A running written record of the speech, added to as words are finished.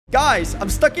Guys, I'm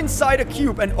stuck inside a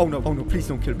cube and oh no, please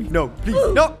don't kill me. No, please,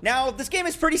 no. Now, this game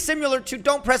is pretty similar to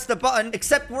Don't Press the Button,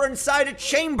 except we're inside a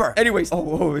chamber. Anyways,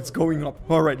 oh, it's going up.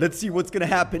 All right, let's see what's gonna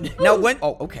happen. Now,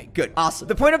 oh, okay, good, awesome.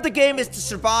 The point of the game is to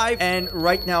survive, and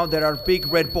right now there are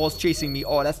big red balls chasing me.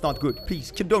 Oh, that's not good.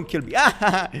 Please, don't kill me.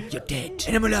 You're dead.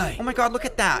 And I'm alive. Oh my God, look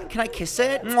at that. Can I kiss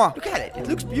it? Mwah. Look at it. It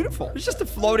looks beautiful. There's just a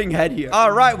floating head here.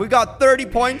 All right, we got 30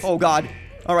 points. Oh God.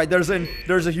 All right, there's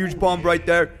a huge bomb right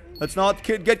there. Let's not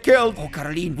get killed. Oh,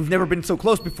 Caroline, we've never been so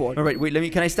close before. All right,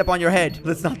 wait, can I step on your head?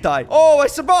 Let's not die. Oh, I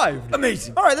survived.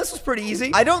 Amazing. All right, this was pretty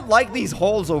easy. I don't like these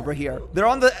holes over here. They're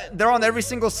on every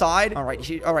single side. All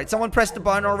right, someone pressed the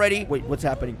button already. Wait, what's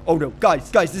happening? Oh no, guys,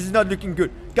 this is not looking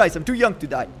good. Guys, I'm too young to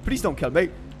die. Please don't kill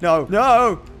me.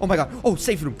 No. Oh my God. Oh,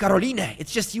 safe room. Carolina,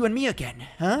 it's just you and me again.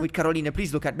 Huh? Wait, Carolina,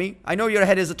 please look at me. I know your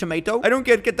head is a tomato. I don't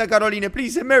get that, Carolina.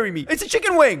 Please marry me. It's a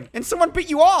chicken wing. And someone bit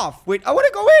you off. Wait, I want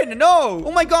to go in. No.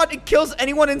 Oh my God, it kills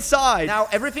anyone inside. Now,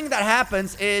 everything that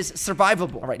happens is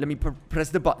survivable. All right, let me press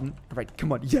the button. All right,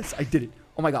 come on. Yes, I did it.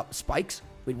 Oh my God, spikes.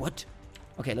 Wait, what?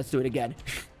 Okay, let's do it again.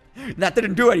 That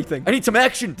didn't do anything. I need some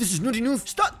action. This is not enough.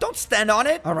 Stop. Don't stand on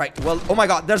it. All right. Well, oh my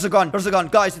God. There's a gun.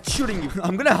 Guys, it's shooting you.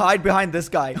 I'm going to hide behind this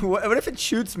guy. What if it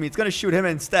shoots me? It's going to shoot him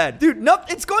instead. Dude, nope.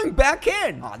 It's going back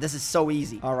in. Oh, this is so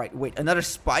easy. All right. Wait, another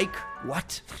spike.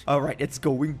 What? All right. It's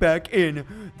going back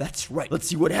in. That's right. Let's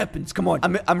see what happens. Come on.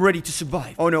 I'm ready to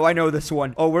survive. Oh no, I know this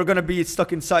one. Oh, we're going to be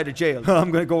stuck inside a jail.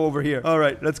 I'm going to go over here. All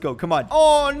right. Let's go. Come on.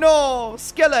 Oh no.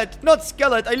 Skeleton. Not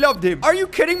Skeleton. I loved him. Are you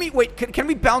kidding me? Wait, can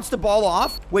we bounce the ball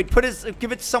off? Wait,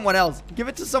 give it to someone else. Give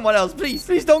it to someone else.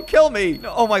 Please don't kill me.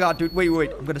 No, oh my God, dude.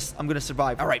 Wait. I'm gonna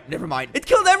survive. All right, never mind. It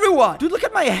killed everyone. Dude, look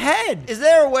at my head. Is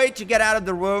there a way to get out of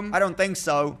the room? I don't think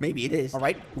so. Maybe it is. All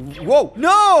right. Whoa.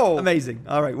 No. Amazing.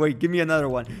 All right, wait. Give me another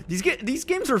one. These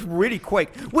games are really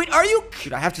quick. Wait, are you?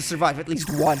 Dude, I have to survive at least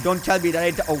one. Don't tell me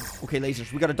that oh, okay,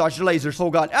 lasers. We gotta dodge the lasers. Oh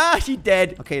God. She's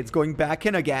dead. Okay, it's going back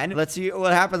in again. Let's see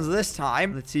what happens this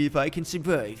time. Let's see if I can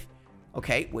survive.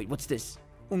 Okay, wait, what's this?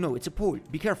 Oh no, it's a pool.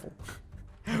 Be careful.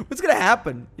 What's gonna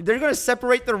happen? They're gonna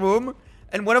separate the room,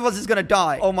 and one of us is gonna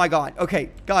die. Oh my God.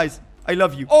 Okay, guys, I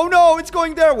love you. Oh no, it's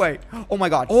going their way. Oh my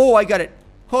God. Oh, I got it.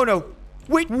 Oh no.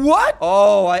 Wait, what?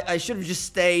 Oh, I should have just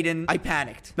stayed and I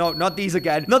panicked. No, not these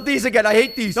again. Not these again. I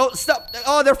hate these. No, stop.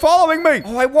 Oh, they're following me.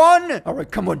 Oh, I won. All right,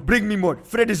 come on. Bring me more.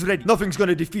 Fred is ready. Nothing's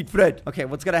gonna defeat Fred. Okay,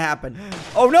 what's gonna happen?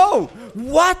 Oh no.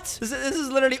 What? This is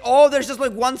literally, oh, there's just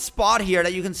like one spot here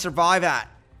that you can survive at.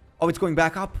 Oh, it's going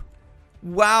back up.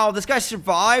 Wow, this guy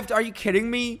survived? Are you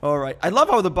kidding me? All right. I love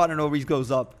how the button always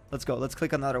goes up. Let's go. Let's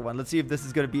click another one. Let's see if this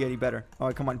is going to be any better. All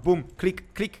right, come on. Boom.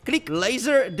 Click, click, click.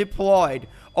 Laser deployed.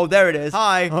 Oh, there it is.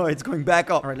 Hi. Oh, it's going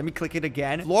back up. All right, let me click it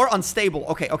again. Floor unstable.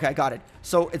 Okay, I got it.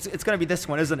 So it's going to be this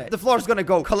one, isn't it? The floor is going to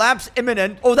go. Collapse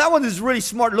imminent. Oh, that one is really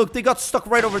smart. Look, they got stuck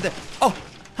right over there. Oh,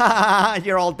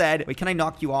 you're all dead. Wait, can I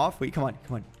knock you off? Wait, come on.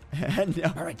 No.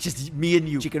 All right, just me and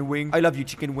you, chicken wing. I love you,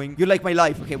 chicken wing. You're like my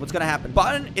life. Okay, what's gonna happen?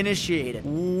 Button initiated.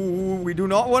 Ooh, we do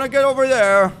not want to get over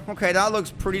there. Okay, that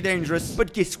looks pretty dangerous.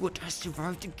 But guess what? I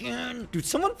survived again. Dude,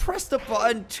 someone pressed the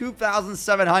button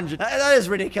 2,700. That is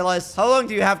ridiculous. How long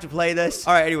do you have to play this?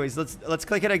 All right, anyways, let's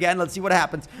click it again. Let's see what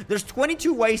happens. There's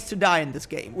 22 ways to die in this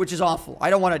game, which is awful. I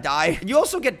don't want to die. And you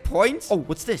also get points. Oh,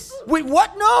 what's this? Wait,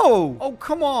 what? No. Oh,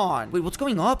 come on. Wait, what's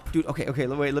going up? Dude, okay.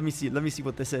 Wait, let me see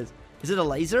what this is. Is it a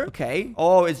laser? Okay.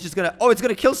 Oh, it's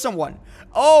gonna kill someone.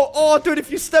 Oh, dude,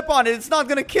 if you step on it, it's not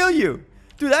gonna kill you.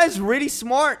 Dude, that is really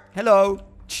smart. Hello.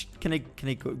 Can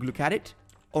I go look at it?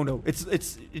 Oh no,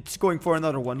 it's going for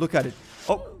another one. Look at it.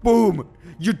 Oh, boom.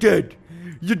 You're dead.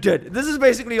 You're dead. This is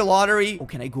basically a lottery. Oh,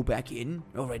 can I go back in?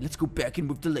 All right, let's go back in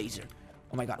with the laser.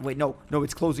 Oh my God, wait, no,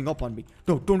 it's closing up on me.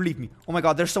 No, don't leave me. Oh my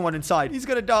God, there's someone inside. He's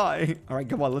gonna die. All right,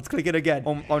 come on, let's click it again.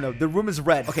 Oh no, the room is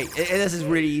red. Okay, this is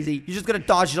really easy. You're just gonna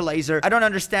dodge the laser. I don't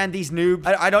understand these noobs.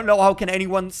 I don't know how can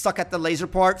anyone suck at the laser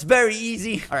part. It's very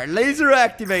easy. All right, laser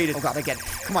activated. Oh God, again.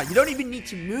 Come on, you don't even need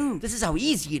to move. This is how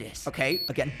easy it is. Okay,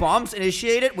 again, bombs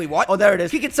initiated. Wait, what? Oh, there it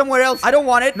is. Kick it somewhere else. I don't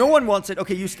want it. No one wants it.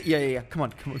 Okay, yeah. Come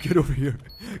on, get over here.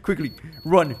 Quickly,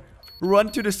 run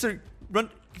to the run.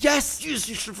 Yes, you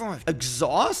survived.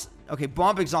 Exhaust? Okay,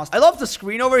 bomb exhaust. I love the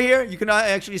screen over here. You can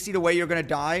actually see the way you're gonna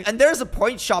die. And there's a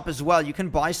point shop as well. You can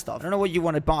buy stuff. I don't know what you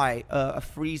want to buy. A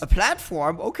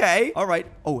platform. Okay. All right.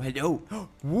 Oh, hello.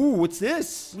 Ooh, what's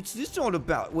this? What's this all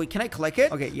about? Wait, can I click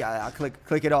it? Okay, yeah, I'll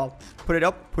click it all. Put it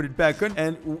up. Put it back in.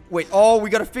 And wait. Oh, we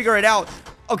gotta figure it out.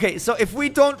 Okay, so if we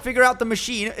don't figure out the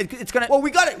machine, it's gonna... Oh,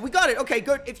 we got it. Okay,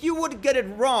 good. If you would get it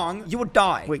wrong, you would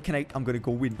die. Wait, I'm gonna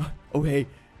go win. Oh, hey.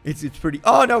 It's pretty.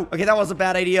 Oh, no. Okay, that was a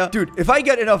bad idea. Dude, if I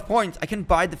get enough points, I can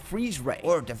buy the freeze ray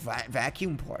or the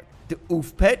vacuum port. The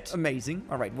oof pit. Amazing.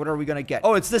 All right, what are we gonna get?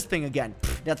 Oh, it's this thing again.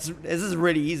 This is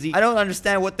really easy. I don't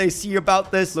understand what they see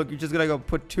about this. Look, you're just gonna go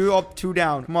put 2 up, 2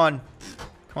 down. Come on.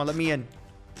 Come on, let me in.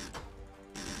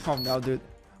 Oh, no, dude.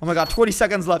 Oh my god, 20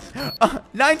 seconds left.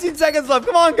 19 seconds left.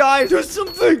 Come on, guys. Do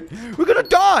something. We're gonna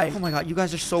die. Oh my god, you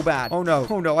guys are so bad. Oh no.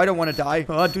 Oh no, I don't want to die.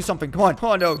 Do something. Come on.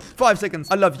 Oh no. 5 seconds.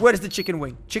 I love you. Where is the chicken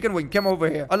wing? Chicken wing, come over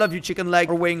here. I love you, chicken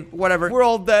leg or wing, whatever. We're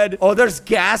all dead. Oh, there's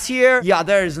gas here? Yeah,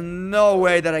 there is no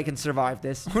way that I can survive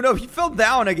this. Oh no, he fell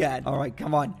down again. All right,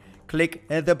 come on. Click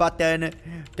the button.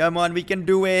 Come on, we can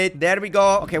do it. There we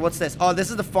go. Okay, what's this? Oh,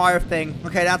 this is the fire thing.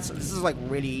 Okay, this is like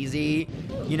really easy.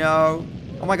 You know.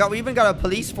 Oh my god, we even got a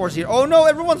police force here. Oh no,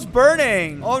 everyone's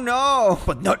burning. Oh no.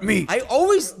 But not me. I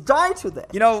always die to this.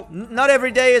 You know, not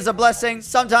every day is a blessing.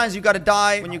 Sometimes you gotta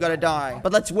die when you gotta die.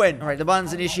 But let's win. All right, the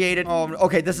button's initiated. Oh,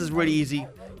 okay, this is really easy.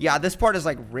 Yeah, this part is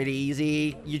like really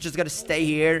easy. You just gotta stay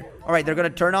here. All right, they're gonna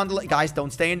turn on the light. Guys,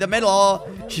 don't stay in the middle.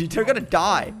 They're gonna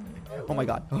die. Oh my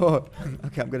god. Oh,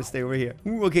 okay, I'm gonna stay over here.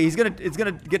 Ooh, okay, it's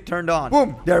gonna get turned on.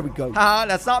 Boom. There we go. Haha,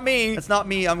 that's not me. That's not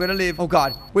me. I'm gonna live. Oh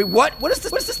god. Wait, what? What is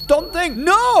this? What is this dumb thing?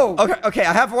 No! Okay,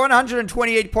 I have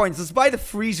 128 points. Let's buy the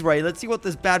freeze ray. Let's see what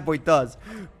this bad boy does.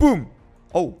 Boom.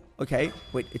 Oh, okay.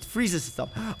 Wait, it freezes stuff.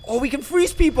 Oh, we can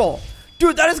freeze people.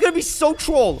 Dude, that is gonna be so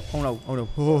troll. Oh no. Oh no.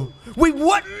 Oh. Wait,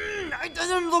 what? I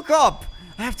didn't look up.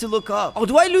 I have to look up. Oh,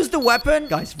 do I lose the weapon?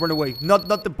 Guys, run away. Not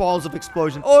the balls of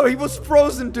explosion. Oh, he was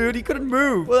frozen, dude. He couldn't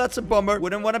move. Well, that's a bummer.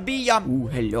 Wouldn't want to be Ooh,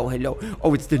 hello.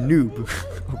 Oh, it's the noob.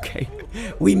 Okay.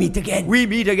 We meet again. We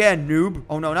meet again, noob.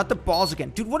 Oh, no, not the balls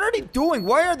again. Dude, what are they doing?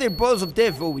 Why are they balls of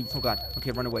div? Oh, god. Okay,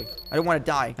 run away. I don't want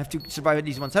to die. I have to survive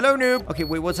these ones. Hello, noob. Okay,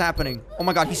 wait, what's happening? Oh,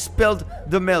 my god, he spilled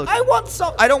the milk. I want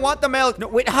some. I don't want the milk. No,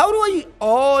 wait, how do I...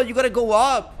 Oh, you gotta go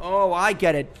up. Oh, I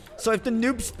get it. So if the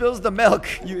noob spills the milk,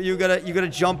 you gotta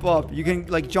jump up. You can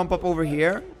like jump up over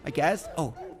here, I guess.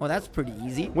 Oh, well, that's pretty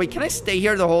easy. Wait, can I stay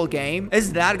here the whole game?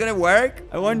 Is that gonna work?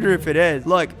 I wonder if it is.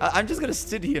 Look, I'm just gonna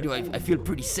sit here. I feel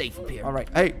pretty safe up here. All right.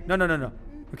 Hey, no.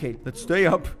 Okay, let's stay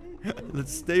up.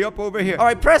 Let's stay up over here. All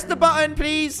right, press the button,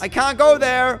 please. I can't go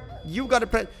there. You gotta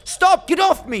press. Stop! Get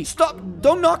off me! Stop!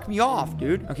 Don't knock me off,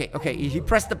 dude. Okay. He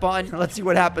pressed the button. Let's see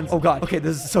what happens. Oh god. Okay,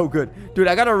 this is so good, dude.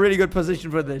 I got a really good position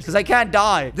for this because I can't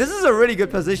die. This is a really good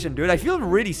position, dude. I feel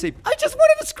really safe. I just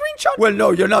wanted a screenshot. Well,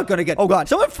 no, you're not gonna get. Oh god,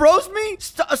 someone froze me.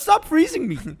 Stop freezing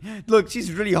me. Look,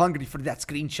 she's really hungry for that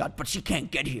screenshot, but she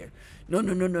can't get here. No.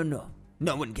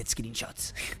 No one gets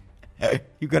screenshots.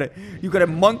 You gotta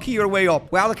monkey your way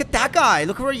up. Wow, look at that guy.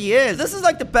 Look where he is. This is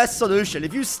like the best solution.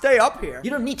 If you stay up here,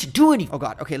 you don't need to do anything. Oh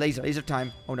god. Okay, laser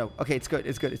time. Oh no. Okay, it's good.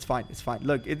 It's fine.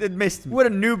 Look, it missed me. What a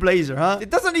noob laser, huh?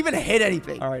 It doesn't even hit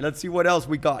anything. All right, let's see what else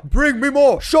we got. Bring me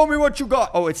more. Show me what you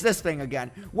got. Oh, it's this thing again.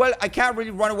 Well, I can't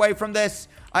really run away from this.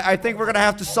 I think we're gonna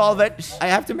have to solve it. I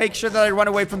have to make sure that I run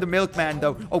away from the milkman,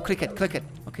 though. Oh, click it.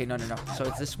 Okay, no. So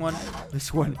it's this one,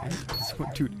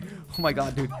 dude. Oh my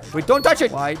god, dude. Wait, don't touch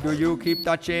it. Why do you keep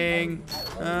touching?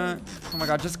 Oh my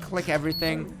god, just click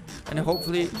everything. And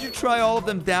hopefully, did you try all of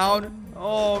them down?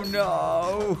 Oh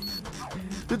no.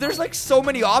 Dude, there's like so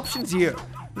many options here.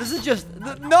 This is just,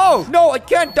 no, I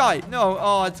can't die. No,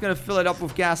 oh, it's gonna fill it up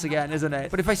with gas again, isn't it?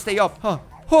 But if I stay up,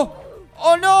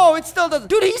 oh no, it still doesn't.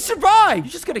 Dude, he survived.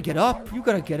 You just gotta get up. You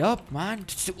gotta get up, man.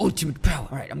 It's the ultimate power.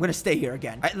 All right, I'm gonna stay here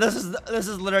again. This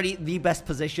is literally the best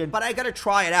position, but I gotta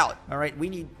try it out. All right, we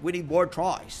need more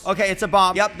tries. Okay, it's a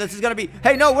bomb. Yep, this is gonna be.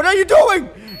 Hey, no, what are you doing?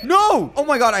 No. Oh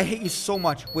my god, I hate you so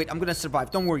much. Wait, I'm gonna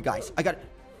survive. Don't worry, guys.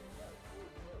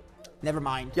 Never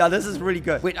mind. Yeah, this is really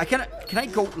good. Wait, can I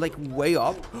go like way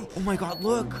up? Oh my god,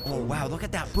 look. Oh wow, look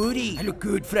at that booty. I look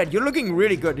good, Fred. You're looking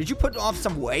really good. Did you put off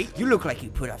some weight? You look like you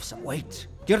put off some weight.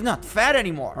 You're not fat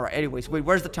anymore. All right, anyways, wait,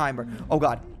 where's the timer? Oh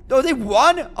god. Oh, they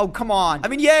won? Oh, come on. I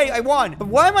mean, yay, I won. But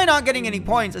why am I not getting any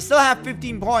points? I still have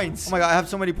 15 points. Oh my god, I have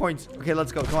so many points. Okay,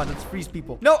 let's go. Come on, let's freeze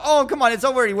people. No, oh, come on. It's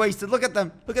already wasted. Look at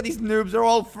them. Look at these noobs. They're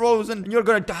all frozen. And you're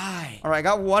gonna die. All right, I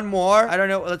got one more. I don't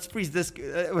know. Let's freeze this.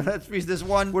 Let's freeze this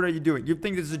one. What are you doing? You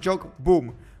think this is a joke?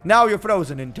 Boom. Now you're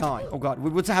frozen in time. Oh god,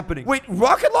 what's happening? Wait,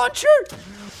 rocket launcher?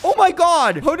 Oh my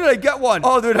god. How did I get one?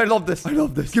 Oh, dude, I love this.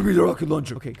 Give me the rocket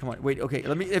launcher. Okay, come on. Wait, okay.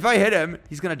 If I hit him,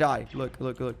 he's gonna die. Look.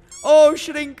 Oh,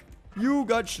 shrink. You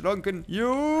got shrunken.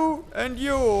 You and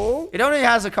you. It only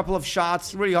has a couple of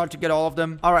shots. Really hard to get all of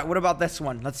them. All right, what about this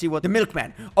one? Let's see what... The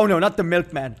milkman. Oh, no, not the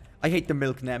milkman. I hate the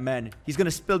milk, man. He's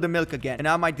gonna spill the milk again, and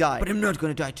I might die. But I'm not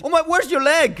gonna die. Oh my, where's your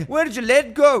leg? Where did your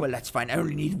leg go? Well, that's fine. I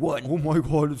only need one. Oh my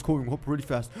god, it's going up really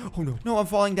fast. Oh no. No, I'm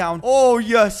falling down. Oh,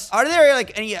 yes. Are there,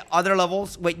 like, any other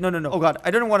levels? Wait, no. Oh god,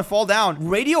 I don't want to fall down.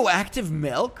 Radioactive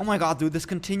milk? Oh my god, dude, this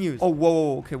continues. Oh,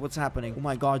 whoa. Okay, what's happening? Oh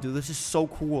my god, dude, this is so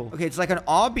cool. Okay, it's like an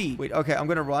obby. Wait, okay, I'm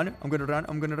gonna run. I'm gonna run.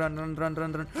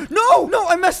 Run. No,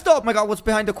 I messed up. Oh my god, what's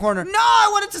behind the corner? No, I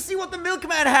wanted to see what the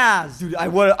milkman has. Dude, I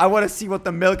want to see what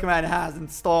the milkman has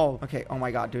installed. Okay, oh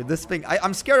my god, dude, this thing,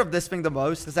 I'm scared of this thing the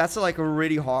most because that's like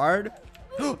really hard.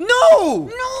 No!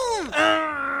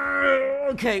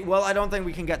 Okay, well, I don't think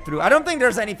we can get through. I don't think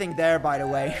there's anything there, by the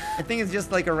way. I think it's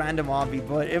just like a random obby,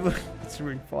 but it's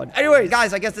really fun. Anyways,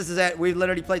 guys, I guess this is it. We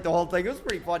literally played the whole thing. It was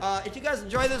pretty fun. If you guys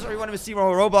enjoyed this or you want to see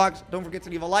more Roblox, don't forget to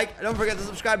leave a like. Don't forget to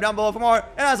subscribe down below for more.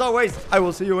 And as always, I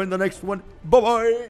will see you in the next one. Bye-bye.